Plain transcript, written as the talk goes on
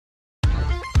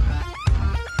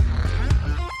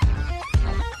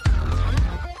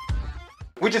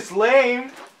Which is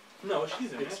lame. No,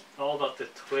 she's in it. It's all about the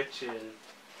twitches.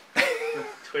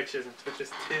 Twitches and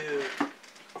twitches too.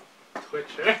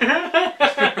 Twitcher.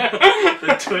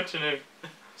 The twitching.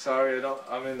 Sorry, I don't.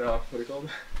 I'm in what do you call it?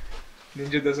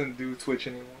 Ninja doesn't do Twitch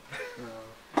anymore.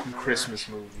 No. Christmas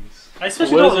movies. I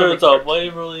especially don't Wizards remember. of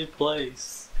Waverly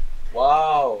Place.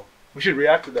 Wow. We should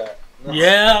react to that. No.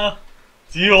 Yeah.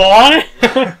 Do you want it?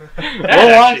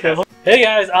 We'll watch it. Hey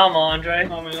guys, I'm Andre.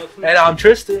 And I'm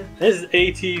Tristan. This is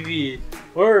ATV.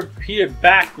 We're here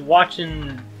back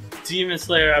watching Demon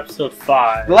Slayer episode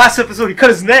 5. The last episode, he cut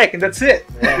his neck, and that's it.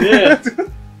 Yeah.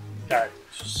 Got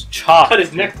chopped. Cut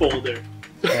his neck boulder.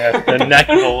 Yeah, the neck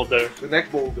boulder. The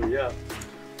neck boulder, yeah.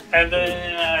 And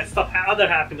then other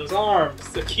happened. Those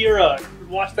arms. Akira.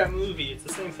 Watch that movie. It's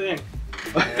the same thing.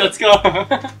 Let's go.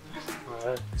 Alright.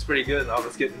 It's pretty good. Now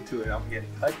let's get into it. I'm getting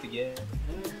hyped again.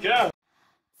 Let's go.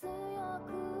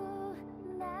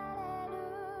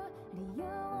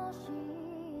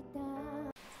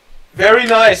 Very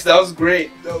nice. That was great.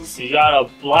 That was... You got a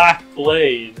black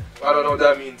blade. I don't know what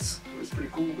that means. It was pretty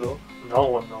cool though. No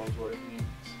one knows what it means.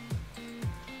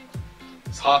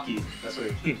 It's hockey. That's what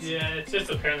it means. Yeah, it's just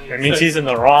apparently. It means he's in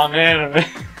the wrong anime.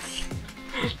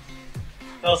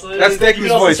 Also, that's Deku's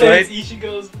voice, right?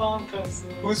 Ichigo's Bankai.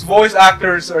 Whose voice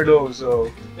actors are those?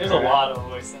 So there's a lot of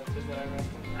voice actors that I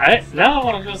recommend. Now I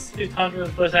want to go see if Tanjiro's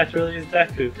voice actor really is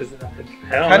Deku, because it kind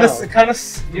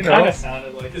of, you know. Kind of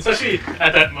sounded like, especially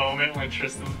at that moment when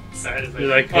Tristan said, He's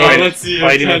like, let's see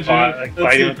fighting Tanjiro,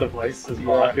 fighting with the voice as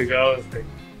Bakugo. It's like,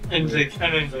 and then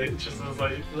Tristan was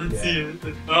like, let's see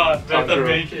it. Oh, that's the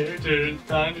main character,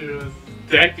 Tanjiro is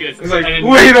Deku. It's like,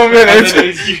 wait a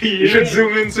minute! You should it.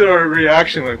 zoom into our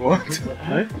reaction, like, what?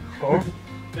 What? Oh?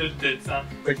 It did sound.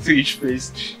 Like to each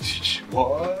face.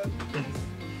 What?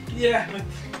 Yeah.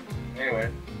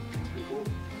 Anyway.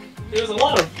 There's a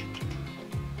lot of.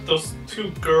 Those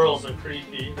two girls are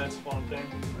creepy, that's one thing.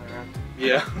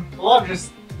 Yeah. A lot of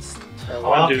just one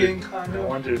talking, kind of.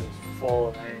 one dude is full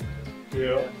of anger.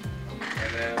 Yeah.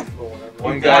 And then Whatever.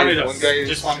 one guy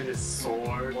just wanted his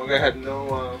sword. One guy had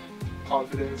no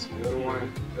confidence. The other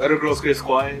one, the other girl's just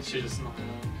quiet. She just not.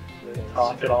 Didn't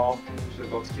talk at all. She's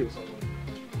about to kill someone.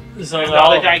 So The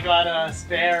other guy got a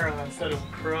sparrow instead of a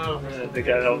crow. the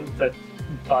guy that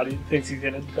thought he thinks he's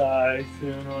gonna die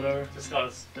soon or whatever. Just got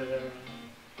a sparrow.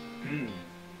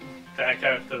 That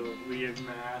guy with the weird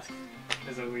mask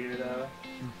is a weirdo.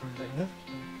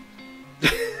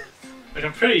 But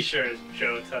I'm pretty sure it's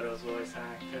Joe Toto's voice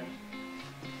actor.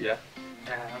 Yeah.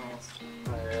 Yeah, almost.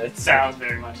 It sounds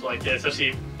very much like it,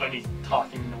 especially when he's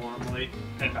talking normally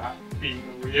and not being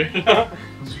a weirdo.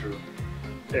 That's true.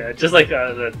 Yeah, just like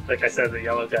like I said, the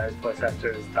yellow guy's voice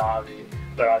actor is Davi,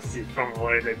 but obviously from the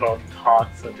way they both talk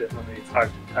so differently, it's hard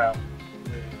to tell.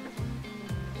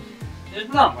 There's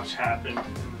not much happened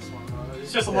in this one though.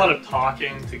 It's just a lot of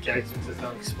talking to get into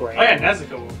some. Explain. Oh yeah,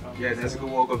 Nezuko woke up. Yeah, Nezuko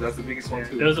woke up. That's the biggest one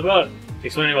too. It was about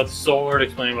explaining about the sword,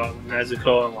 explaining about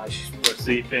Nezuko and why she was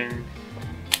sleeping,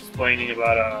 explaining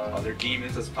about other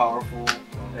demons that's powerful.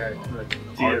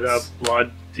 the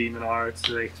blood demon arts.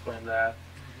 They explained that.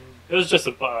 It was just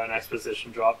an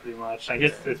exposition drop, pretty much. I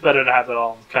guess it's better to have it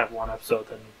all in kind of one episode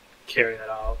than carry that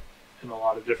out in a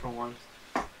lot of different ones.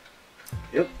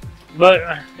 Yep.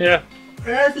 But yeah.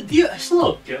 I still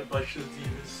don't get much of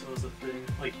demons as a thing.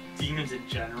 Like demons in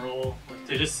general, like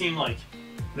they just seem like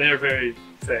They're very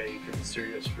vague and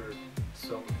serious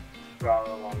throughout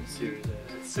a long series.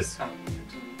 it's just kind of weird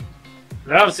to me.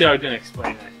 But obviously, I didn't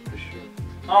explain that for sure.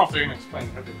 I don't know if they're gonna explain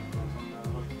everything.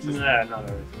 Just Nah, not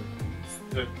everything.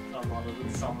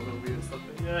 some of the weird stuff.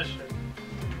 But yeah, sure.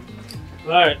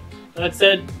 Alright, that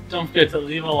said, don't forget to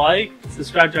leave a like,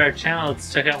 subscribe to our channel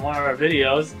to check out one of our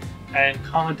videos, and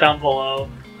comment down below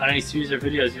on any series or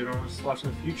videos you want us to watch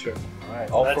in the future. Alright,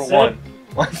 all That's for it. one.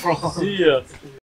 One for one. See ya!